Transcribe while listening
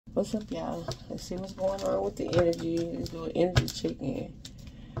What's up, y'all? Let's see what's going on with the energy. Let's do an energy check-in.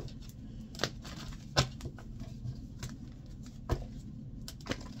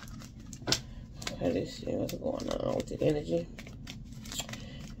 Okay, let's see what's going on with the energy.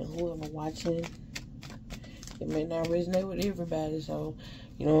 And whoever watching, it may not resonate with everybody, so,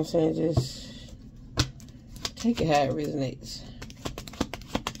 you know what I'm saying? Just take it how it resonates.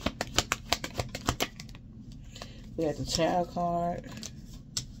 We got the child card.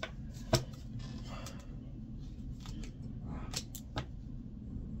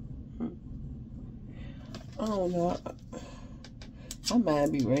 I don't know. My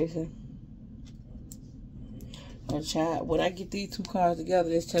mind be racing. A child. When I get these two cards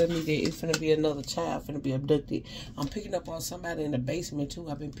together, it's telling me that it's gonna be another child gonna be abducted. I'm picking up on somebody in the basement too.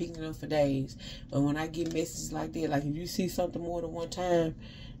 I've been picking it up for days. But when I get messages like that, like if you see something more than one time,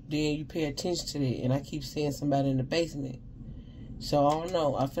 then you pay attention to it. And I keep seeing somebody in the basement. So I don't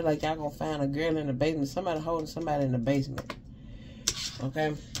know. I feel like y'all gonna find a girl in the basement. Somebody holding somebody in the basement.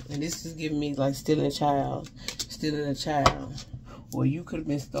 Okay? And this is giving me like stealing a child. Or you could have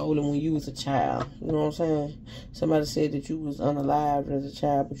been stolen when you was a child. You know what I'm saying? Somebody said that you was unalived as a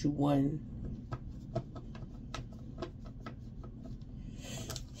child, but you wasn't.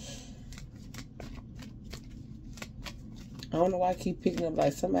 I don't know why I keep picking up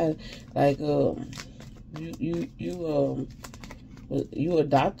like somebody like you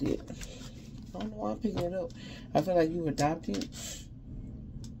adopted. I don't know why I'm picking it up. I feel like you adopted.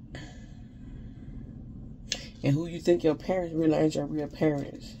 And who you think your parents really aren't your real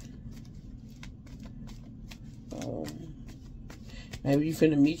parents. Maybe you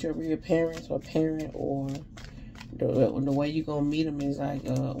finna meet your real parents or parent, or the way you gonna meet them is like,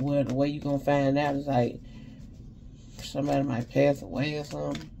 well, the way you gonna find out is like somebody might pass away or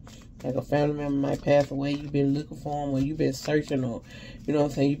something. Like a family member might pass away. You've been looking for them, or you've been searching, or you know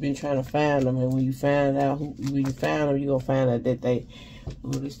what I'm saying. You've been trying to find them, and when you find out when you find them, you gonna find out that they, oh,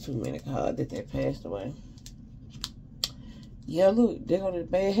 there's too many cards that they passed away. Yeah, look, they got a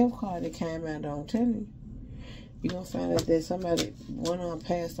bad health card that came out. Don't tell me. You gonna find out that somebody, one of them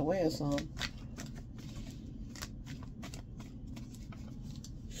passed away or something.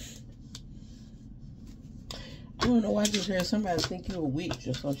 I don't know why I just heard somebody think you a witch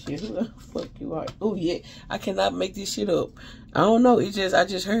or some shit. Who the fuck you are? Oh yeah, I cannot make this shit up. I don't know. It's just I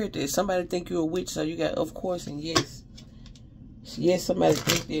just heard that somebody think you a witch, so you got of course and yes. Yes, somebody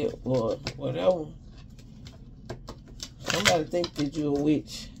think that or whatever. Somebody think that you a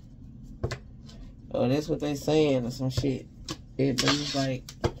witch. Oh, that's what they saying or some shit. Yeah, but it's like,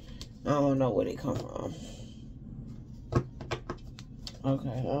 I don't know where they come from. Okay,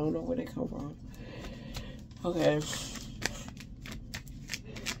 I don't know where they come from. Okay.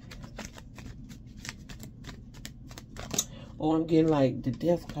 Oh, I'm getting like the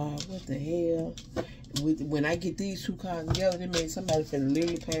death card. What the hell? When I get these two cards together, it means somebody finna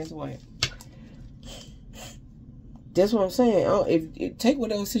literally pass away. That's what I'm saying. If take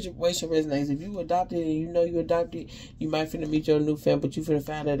whatever situation resonates. If you adopted and you know you adopted, you might finna meet your new family, but you finna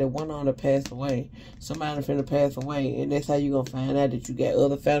find out that one on her passed away. Somebody finna pass away, and that's how you gonna find out that you got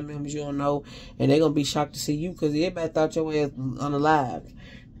other family members you don't know, and they gonna be shocked to see you because everybody thought your ass was unalive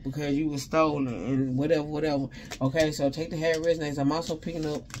because you was stolen and whatever. Okay, so take the hair resonates. I'm also picking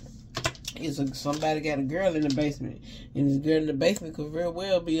up. Somebody got a girl in the basement, and this girl in the basement could very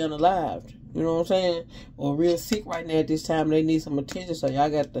well be unalived. You know what I'm saying? Or real sick right now at this time. They need some attention, so y'all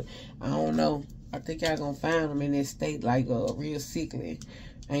got to, I don't know. I think y'all gonna find them in that state like real sickly.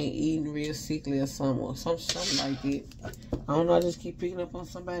 Ain't eating real sickly or something like that. I don't know. I just keep picking up on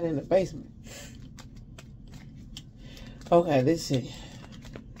somebody in the basement. Okay, let's see.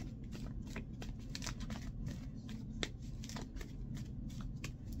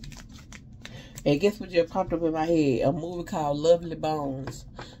 And guess what just popped up in my head? A movie called Lovely Bones.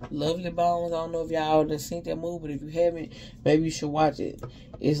 Lovely Bones. I don't know if y'all done seen that movie, but if you haven't, maybe you should watch it.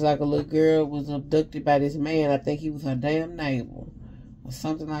 It's like a little girl was abducted by this man. I think he was her damn neighbor or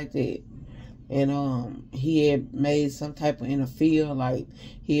something like that. And he had made some type of in a field, like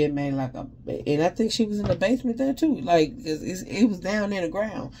he had made like a, and I think she was in the basement there too, like it was down in the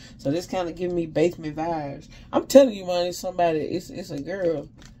ground. So this kind of giving me basement vibes. I'm telling you, man, it's somebody. It's a girl.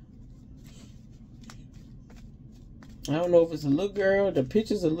 I don't know if it's a little girl. The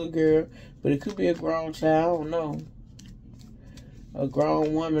picture's a little girl, but it could be a grown child. I don't know. A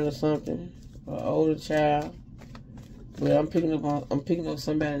grown woman or something. An older child. But I'm picking up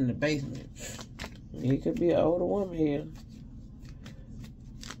somebody in the basement. It could be an older woman here.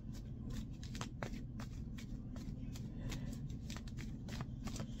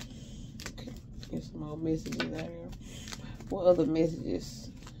 Okay. Get some more messages out here. What other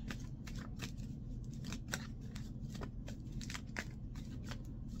messages?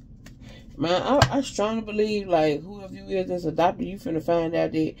 Man, I strongly believe, like, whoever you is that's adopted, you finna find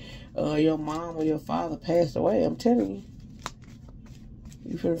out that your mom or your father passed away. I'm telling you.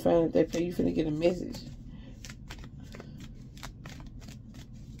 You finna find out that you finna get a message.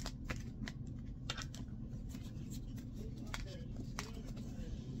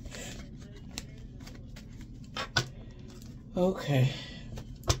 Okay.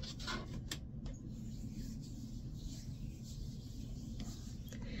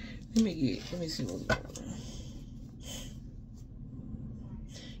 Let me see what's going on.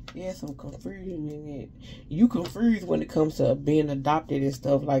 Yeah, some confusion in it. You confused when it comes to being adopted and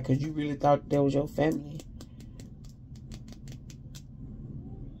stuff, like, cause you really thought that was your family.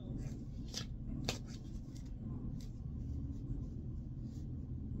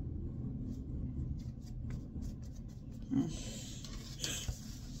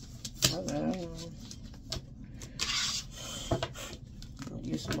 Okay. I'll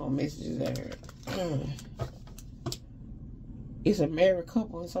get some more messages there. It's a married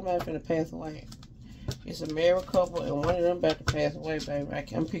couple and somebody finna pass away. It's a married couple and one of them about to pass away, baby.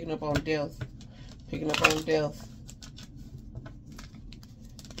 I'm picking up on death. Picking up on death.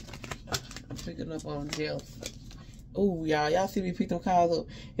 I'm picking up on death. Ooh, y'all see me pick them cards up.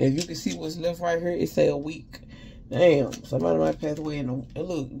 And if you can see what's left right here, it say a week. Damn, somebody might pass away in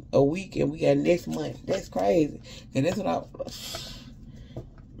a week, and we got next month. That's crazy. And that's what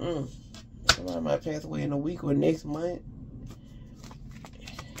somebody might pass away in a week or next month.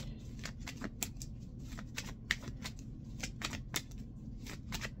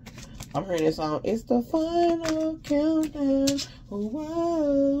 I'm hearing this song. It's the final countdown. Oh,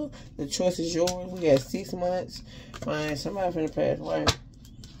 whoa. The choice is yours. We got 6 months. Fine, somebody finna pass away.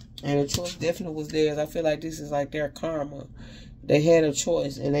 And the choice definitely was theirs. I feel like this is like their karma. They had a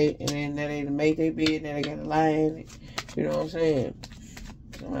choice, and then they made their bed, and then they got to lie in it. You know what I'm saying?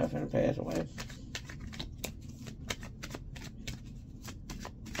 Somebody finna pass away.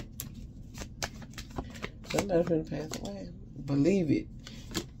 Somebody finna pass away. Believe it.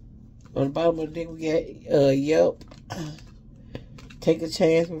 On the bottom of the deck, we got yep. Take a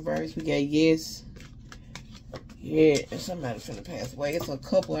chance, reverse. We got yes. Yeah, somebody finna pass away. It's a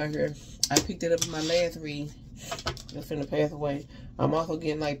couple out here. I picked it up in my last read. They're finna pass away. I'm also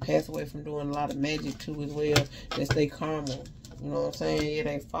getting like pass away from doing a lot of magic too as well. That's they karma. You know what I'm saying? Yeah,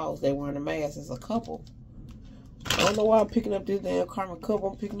 they false. They wearing a mask. It's a couple. I don't know why I'm picking up this damn karma couple.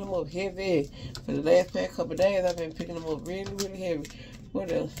 I'm picking them up heavy. For the last past couple of days, I've been picking them up really, really heavy.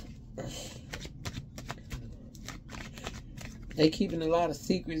 What else? They keeping a lot of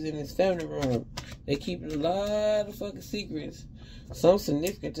secrets in this family room. They keeping a lot of fucking secrets. Some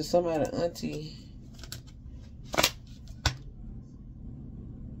significant to somebody, auntie.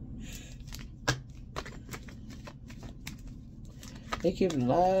 They keeping a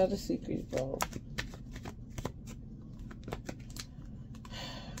lot of secrets, bro.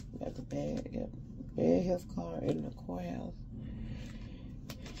 Got the bad health card in the courthouse.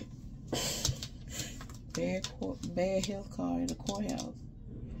 Bad health card in the courthouse.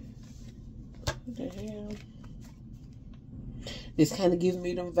 What the hell? This kind of gives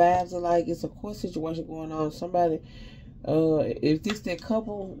me them vibes of like it's a court situation going on. Somebody, if this that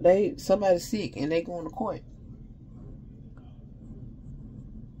couple, somebody's sick and they going to court,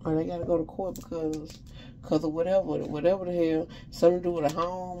 or they gotta go to court because of whatever the hell, something to do with a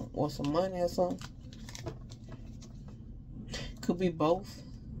home or some money or something. Could be both.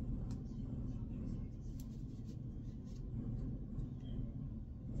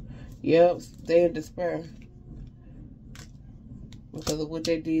 Yep, they in despair because of what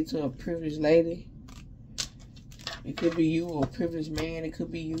they did to a privileged lady. It could be you or a privileged man. It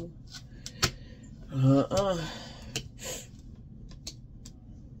could be you.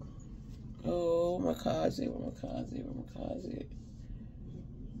 Oh, my cards here. Where my cards here? Where my cards here?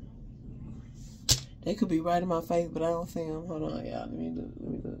 They could be right in my face, but I don't see them. Hold on, y'all. Let me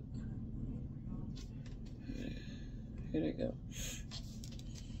look. Here they go.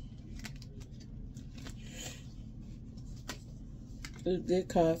 This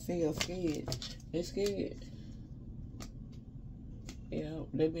card feels scared. They're scared. Yeah,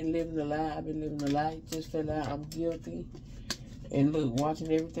 they've been living a lie. I've been living a lie. Just feel like I'm guilty. And look,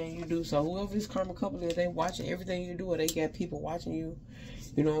 watching everything you do. So whoever this karma couple is, they watching everything you do, or they got people watching you.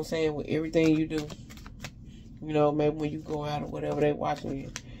 You know what I'm saying? With everything you do. You know, maybe when you go out or whatever, they watching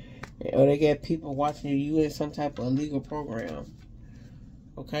you. Or they got people watching you. You in some type of illegal program.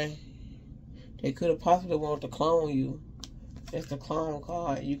 Okay? They could have possibly wanted to clone you. That's the clone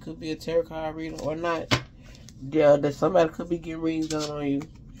card. You could be a tarot card reader or not. Yeah, that somebody could be getting readings done on you.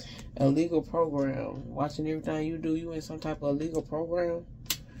 A legal program. Watching everything you do. You in some type of legal program.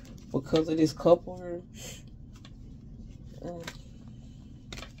 because of this couple.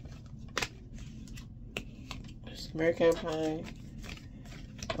 Smear campaign.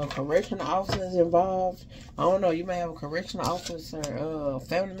 A correctional officer is involved. I don't know. You may have a correctional officer,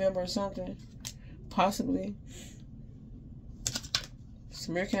 family member or something, possibly.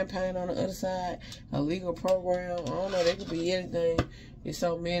 Smear campaign on the other side. A legal program. I don't know. They could be anything. There's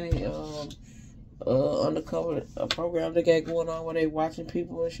so many undercover programs they got going on where they watching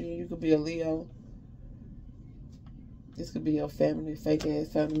people and shit. You could be a Leo. This could be your family, fake ass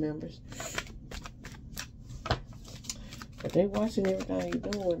family members. But they watching everything you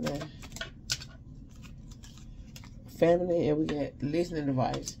doing now. Family, and we got listening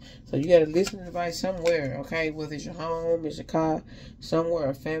device. So you got a listening device somewhere, okay? Whether it's your home, it's your car, somewhere,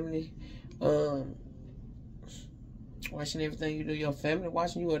 a family. Watching everything you do. Your family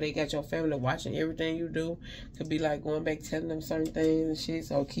watching you, or they got your family watching everything you do. Could be like going back telling them certain things and shit.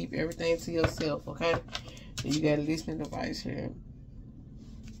 So keep everything to yourself, okay? And you got a listening device here.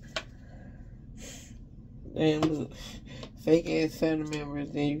 And look, fake ass family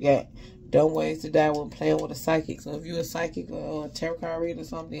members. Then you got dumb ways to die when playing with a psychic. So if you're a psychic or a tarot card reader or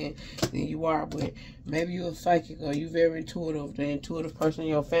something, then you are. But maybe you're a psychic or you're very intuitive, the intuitive person in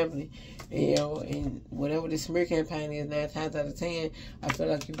your family. And, you know, and whatever this smear campaign is, 9 times out of 10, I feel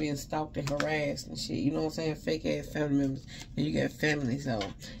like you're being stalked and harassed and shit. You know what I'm saying? Fake ass family members. And you got family. So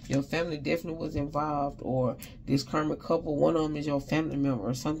your family definitely was involved, or this karmic couple, one of them is your family member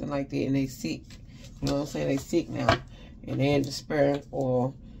or something like that, and they sick. You know what I'm saying? They sick now. And they're in despair,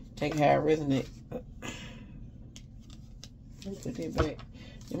 or take how it resonate. Let me put that back.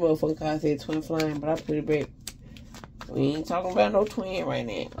 The motherfucking car said twin flame, but I put it back. We ain't talking about no twin right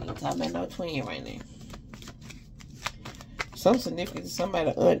now. We ain't talking about no twin right now. Some significant to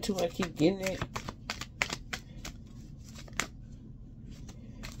somebody, aunt too, I keep getting it.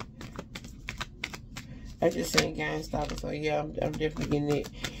 I just seen GameStop, so yeah, I'm definitely getting it.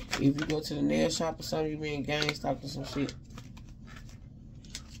 If you go to the nail shop or something, you be in GameStop or some shit.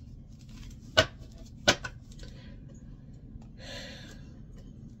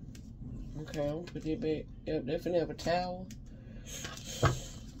 Okay, I'm gonna put that back. Yep, definitely have a towel.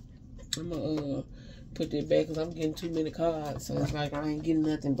 I'm gonna put that back because I'm getting too many cards. So it's like I ain't getting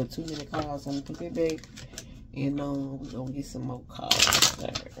nothing but too many cards. So I'm gonna put that back. And we're gonna get some more cards.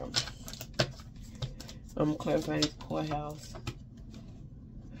 There we go. I'm gonna clarify this courthouse.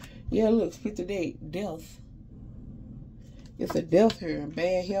 Yeah, look, split the date. Death. It's a death here.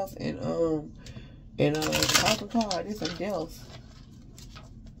 Bad health and talking card. It's a death.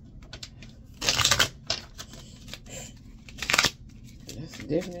 That's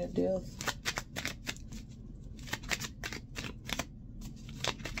definitely a death.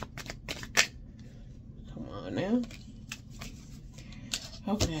 Come on now.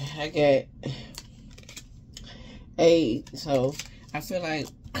 Okay, I got 8. So I feel like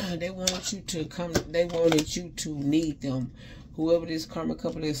they wanted you to come. They wanted you to need them. Whoever this karma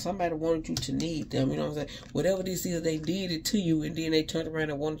couple is, somebody wanted you to need them. You know what I'm saying? Whatever this is, they did it to you, and then they turned around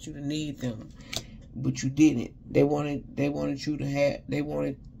and wanted you to need them, but you didn't. They wanted you to have. They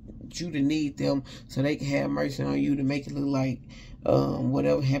wanted you to need them so they can have mercy on you, to make it look like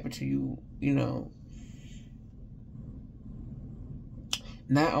whatever happened to you, you know.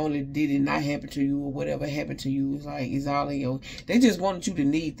 Not only did it not happen to you, or whatever happened to you, it's like it's all in your. They just wanted you to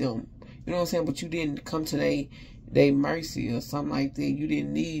need them. You know what I'm saying? But you didn't come to they mercy or something like that. You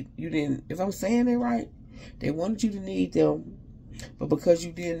didn't. If I'm saying it right, they wanted you to need them, but because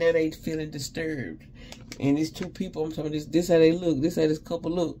you didn't, now they feeling disturbed. And it's 2 people. I'm talking. This how they look. This how this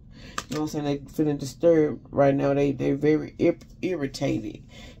couple look. You know what I'm saying? They feeling disturbed right now. They're very irritated.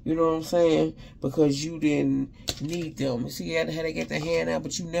 You know what I'm saying? Because you didn't need them. See how they get their hand out,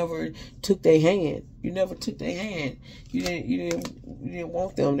 but you never took their hand. You never took their hand. You didn't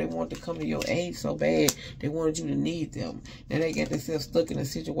want them. They wanted to come to your aid so bad. They wanted you to need them. Now they got themselves stuck in a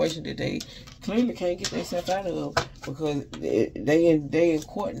situation that they clearly can't get themselves out of, because they in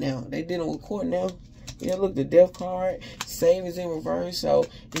court now. They dealing with court now. Yeah, look, the death card, save is in reverse. So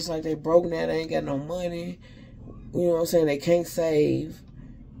it's like they broke now. They ain't got no money. You know what I'm saying? They can't save.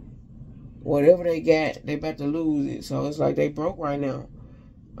 Whatever they got, they about to lose it. So it's like they broke right now.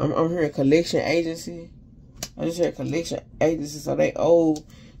 I'm hearing collection agency. I just heard collection agency. So they owe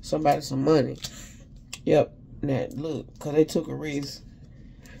somebody some money. Yep. Now, look, because they took a risk.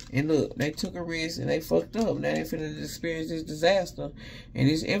 And look, they took a risk and they fucked up. Now they finna experience this disaster. And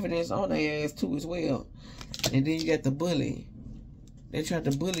there's evidence on their ass too as well. And then you got the bully. They tried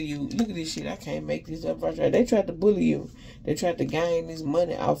to bully you. Look at this shit. I can't make this up right there. They tried to bully you. They tried to gain this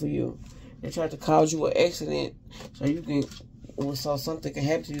money off of you. They tried to cause you an accident so you can so something can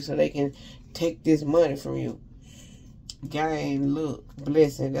happen to you, so they can take this money from you. Gain, look,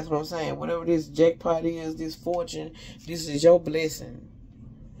 blessing. That's what I'm saying. Whatever this jackpot is, this fortune, this is your blessing.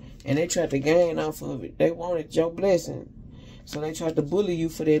 And they tried to gain off of it. They wanted your blessing. So they tried to bully you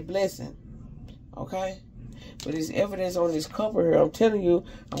for that blessing. Okay? But there's evidence on this couple here. I'm telling you,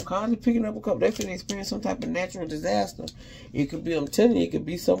 I'm constantly picking up a couple. They're finna experience some type of natural disaster. It could be, I'm telling you, it could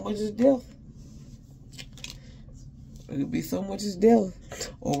be so much as death. It could be so much as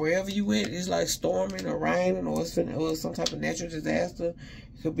death. Or wherever you went, it's like storming or raining, or it's some type of natural disaster.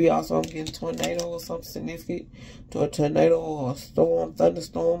 It could be also, I'm getting tornado or something significant to a tornado or a storm,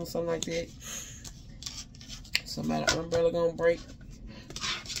 thunderstorm or something like that. Somebody's umbrella gonna break.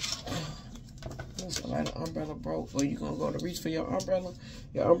 Somebody's umbrella broke, or you gonna go to reach for your umbrella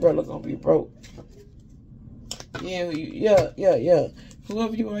gonna be broke. Yeah.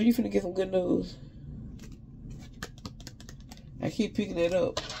 Whoever you are, you finna get some good news. I keep picking it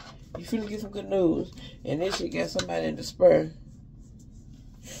up. You finna get some good news. And this shit got somebody in despair.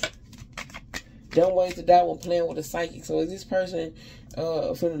 Don't wait to die when playing with a psychic. So is this person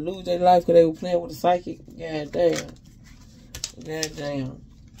finna lose their life because they were playing with a psychic? God damn. God damn.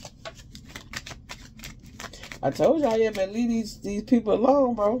 I told y'all, yeah, but leave these people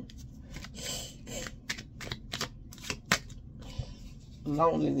alone, bro.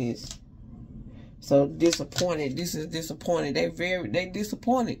 Loneliness. So disappointed. This is disappointed. They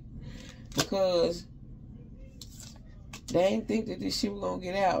disappointed because they didn't think that this shit was gonna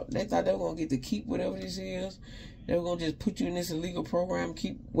get out. They thought they were gonna get to keep whatever this is. They were gonna just put you in this illegal program,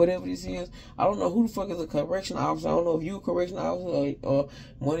 keep whatever this is. I don't know who the fuck is a correctional officer. I don't know if you a correctional officer or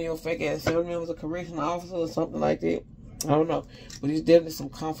one of your fake ass family members a correctional officer or something like that. I don't know. But it's definitely some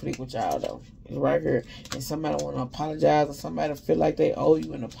conflict with y'all though. It's right here. And somebody wanna apologize, or somebody feel like they owe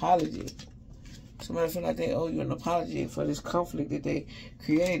you an apology. Somebody feel like they owe you an apology for this conflict that they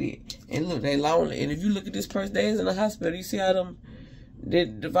created. And look, they lonely. And if you look at this person, they is in the hospital. You see how the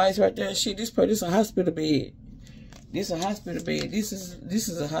device right there and shit, this is a hospital bed. This is a hospital bed. This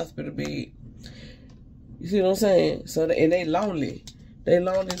is a hospital bed. You see what I'm saying? So and they lonely. They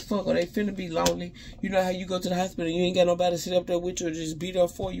lonely as fuck, or they finna be lonely. You know how you go to the hospital and you ain't got nobody to sit up there with you or just be there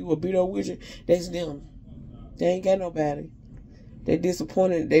for you or be there with you? That's them. They ain't got nobody. They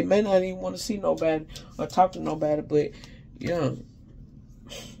disappointed. They may not even want to see nobody or talk to nobody, but yeah,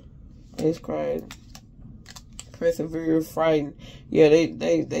 it's crazy. Persevere, frightened. Yeah,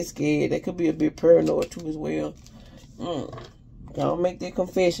 they scared. They could be a bit paranoid too as well. Don't make that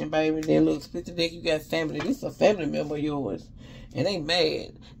confession, baby. Then look, split the dick. You got family. This is a family member of yours, and they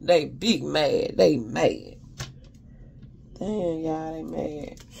mad. They big mad. They mad. Damn, y'all, they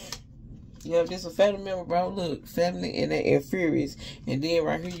mad. Yeah, this a family member, bro. Look, family and they furious. And then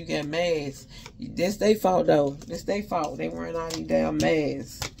right here you got masks. That's their fault though. That's their fault. They wearing all these damn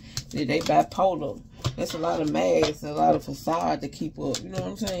masks. They bipolar. That's a lot of masks, a lot of facade to keep up. You know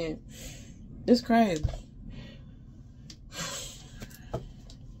what I'm saying? It's crazy.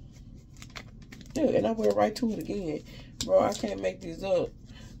 Yeah, and I went right to it again. Bro, I can't make these up.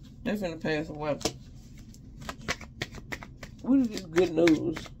 They're finna pass away. What is this good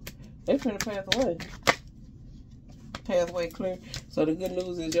news? They finna pass away. Pathway clear. So the good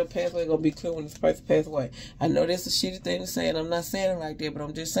news is your pathway gonna be clear when this person pass away. I know that's a shitty thing to say, and I'm not saying it like that, but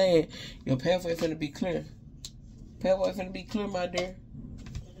I'm just saying your pathway finna be clear. Pathway finna be clear, my dear.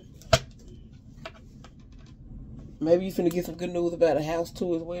 Maybe you finna get some good news about a house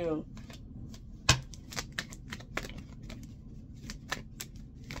too as well.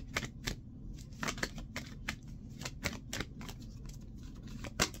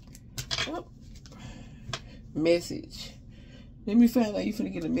 Message. Let me find out you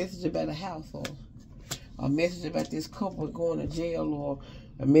finna get a message about a house, or a message about this couple going to jail, or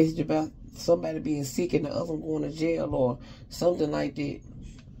a message about somebody being sick and the other one going to jail, or something like that.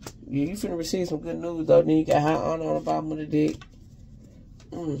 Yeah, you finna receive some good news though. Then you got high honor on the bottom of the deck.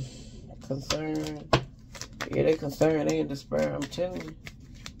 Concern. Yeah, they concerned. They in despair. I'm telling you.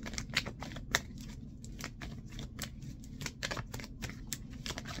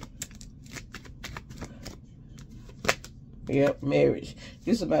 Yep, marriage.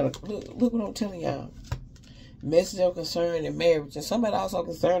 This is about a look what I'm telling y'all. Message of concern and marriage. And somebody also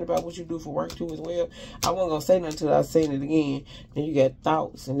concerned about what you do for work too as well. I wasn't gonna say nothing until I seen it again. Then you got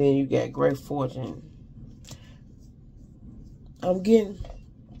thoughts, and then you got great fortune. I'm getting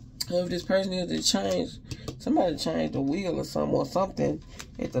if this person is to change, somebody changed the wheel or something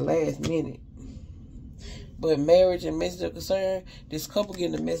at the last minute. But marriage and message of concern, this couple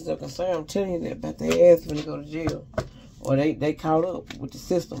getting a message of concern. I'm telling you that about their ass when they go to jail. Or they caught up with the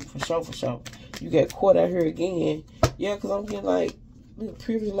system, for sure. You got caught out here again, Yeah, because I'm getting like the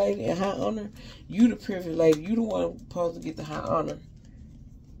privileged lady and high honor. You the privileged lady. You the one supposed to get the high honor.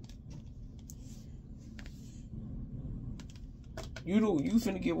 You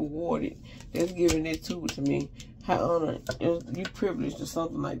finna get rewarded. That's giving it to me. High honor. You privileged or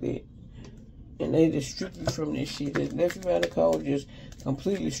something like that. And they just strip you from this shit. Just left you out of the code, just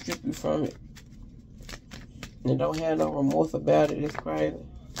completely strip you from it. And don't have no remorse about it. It's crazy.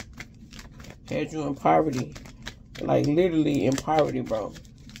 Had you in poverty. Like literally in poverty, bro.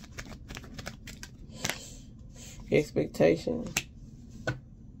 Expectation.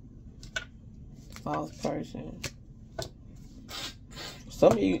 False person.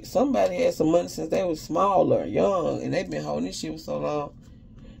 Somebody had some money since they was smaller, young, and they've been holding this shit for so long.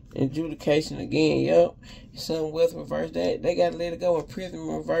 Adjudication again, yep. Some wealth reverse that. They gotta let it go in prison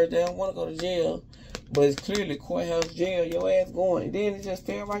reverse. They don't wanna go to jail. But it's clearly courthouse jail, your ass going. And then it just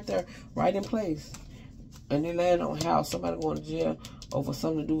fell right there, right in place. And they land on house. Somebody going to jail over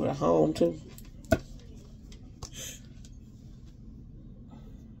something to do with a home too.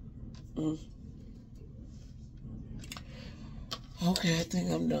 Okay, I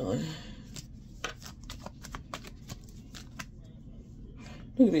think I'm done.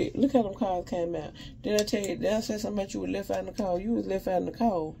 Look at it. Look how them cards came out. Did I tell you, did I say something about you were left out in the cold? You was left out in the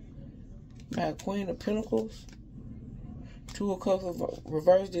cold. By Queen of Pentacles. Two of Cups of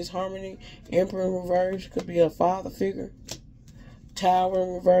reverse disharmony. Emperor in reverse. Could be a father figure. Tower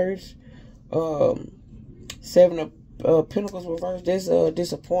in reverse. Seven of Pentacles reverse. That's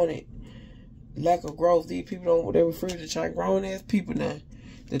disappointed. Lack of growth. These people don't, they refer to trying grown ass people now.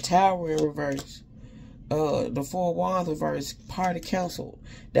 The Tower in reverse. The Four of Wands reverse. Party canceled.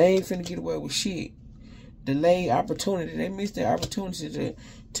 They ain't finna get away with shit. Delayed opportunity. They missed their opportunity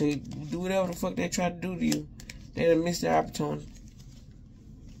to do whatever the fuck they try to do to you. They done missed their opportunity.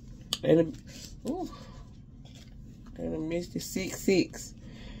 They done missed the 6-6.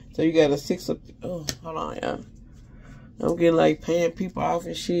 So you got a 6 of, hold on, y'all. I'm getting like paying people off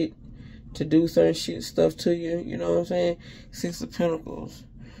and shit to do certain stuff to you. You know what I'm saying? 6 of Pentacles.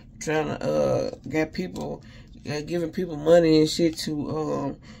 Trying to, get people, giving people money and shit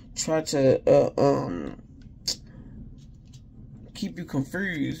to, try to, keep you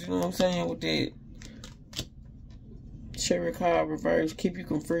confused. You know what I'm saying? With that Cherry card reverse, keep you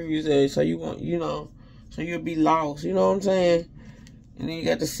confused. So you want, you know, so you'll be lost. You know what I'm saying? And then you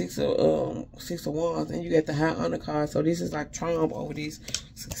got the 6 of Wands, and you got the High Honor card. So this is like triumph over this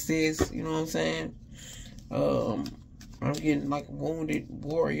success. You know what I'm saying? I'm getting like a wounded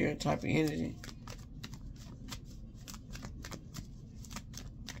warrior type of energy.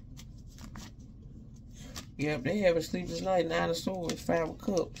 Yep, they having sleepless night. 9 of Swords, 5 of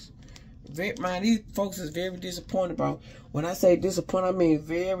Cups. Man, these folks is very disappointed, bro. When I say disappointed, I mean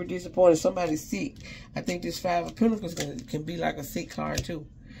very disappointed. Somebody's sick. I think this 5 of Pentacles can be like a sick card too.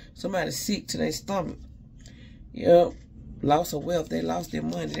 Somebody's sick to their stomach. Yep. Loss of wealth. They lost their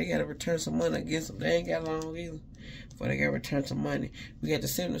money. They got to return some money against them. They ain't got long either. But they got to return some money. We got the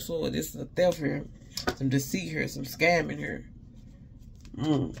 7 of Swords. This is a theft here. Some deceit here. Some scamming here.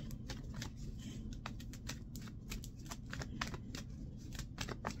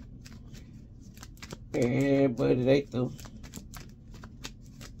 Yeah, buddy, they through.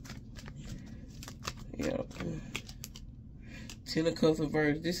 Yep. 10 of Cups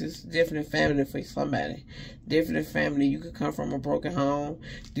reverse. This is definitely family for somebody. Definitely family. You could come from a broken home.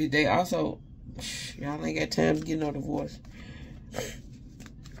 They also, y'all ain't got time to get no divorce.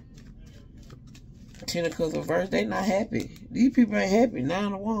 10 of Cups reverse. They not happy. These people ain't happy.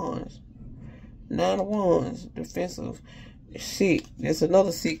 9 of Wands. 9 of Wands. Defensive. Sick. That's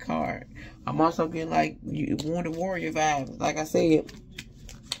another sick card. I'm also getting like wounded warrior vibes. Like I said,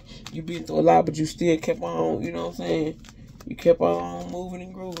 you been through a lot, but you still kept on, you know what I'm saying? You kept on moving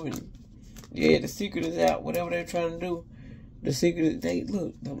and grooving. Yeah, the secret is out. Whatever they're trying to do, the secret is, they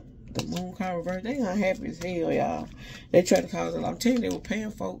look, the moon card reverse, they unhappy as hell, y'all. They try to cause I'm telling you, they were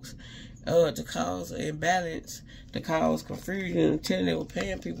paying folks to cause an imbalance, to cause confusion. I'm telling you, they were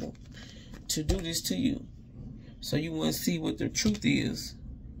paying people to do this to you, so you wouldn't see what the truth is.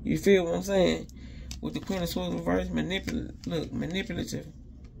 You feel what I'm saying? With the Queen of Swords reverse, manipulative.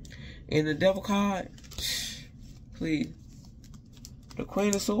 And the Devil card, please. The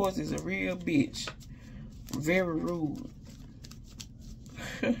Queen of Swords is a real bitch. Very rude.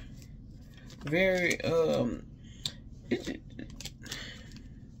 Very,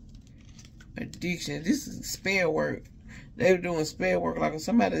 addiction. This is spell work. They were doing spell work like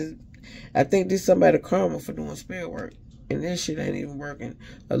somebody. I think this is somebody karma for doing spell work. And this shit ain't even working.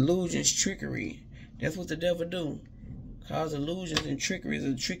 Illusions, trickery. That's what the devil do. Cause illusions and trickery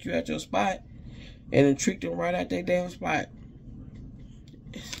to trick you out your spot. and then tricked them right out their damn spot.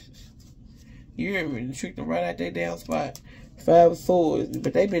 You hear me? Tricked them right out their damn spot. 5 of Swords,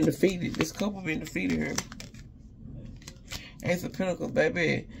 but they been defeated. This couple been defeated here. Ace of Pentacles,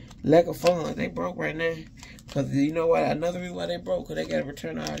 baby. Lack of funds. They broke right now. Because you know what? Another reason why they broke, because they got to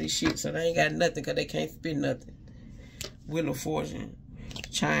return all this shit. So they ain't got nothing because they can't spend nothing. Wheel of Fortune.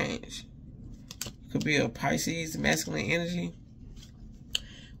 Change. Could be a Pisces, masculine energy.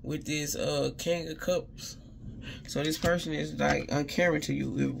 With this King of Cups. So this person is like uncaring to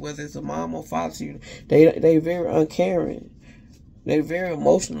you. Whether it's a mom or father to you. They very uncaring. They're very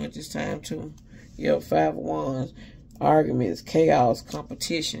emotional at this time too. Yep, 5 of Wands. Arguments, chaos,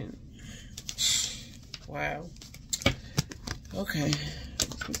 competition. Wow. Okay.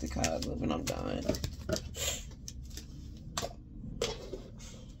 Let's put the cards up and I'm done.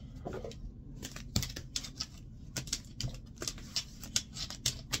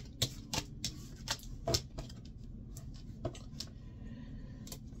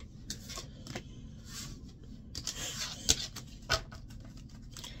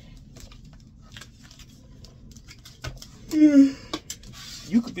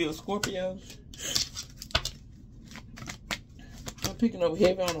 You could be a Scorpio. I'm picking up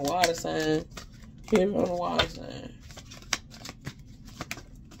heavy on the water sign. Heavy on the water sign.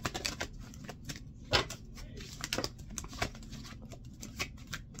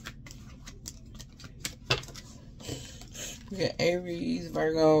 We got Aries,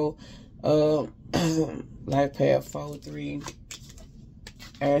 Virgo, life path 4-3,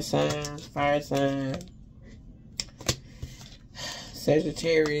 air sign, fire sign.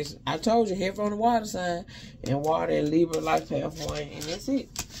 Sagittarius. I told you, heavy on the water sign. And water and Libra, life path 1. And that's it.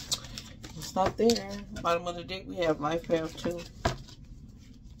 We'll stop there. Bottom of the deck, we have life path 2.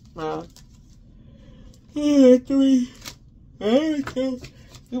 3.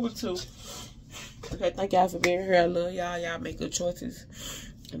 It was 2. Okay, thank y'all for being here. I love y'all. Y'all make good choices.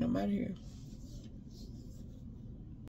 And I'm out of here.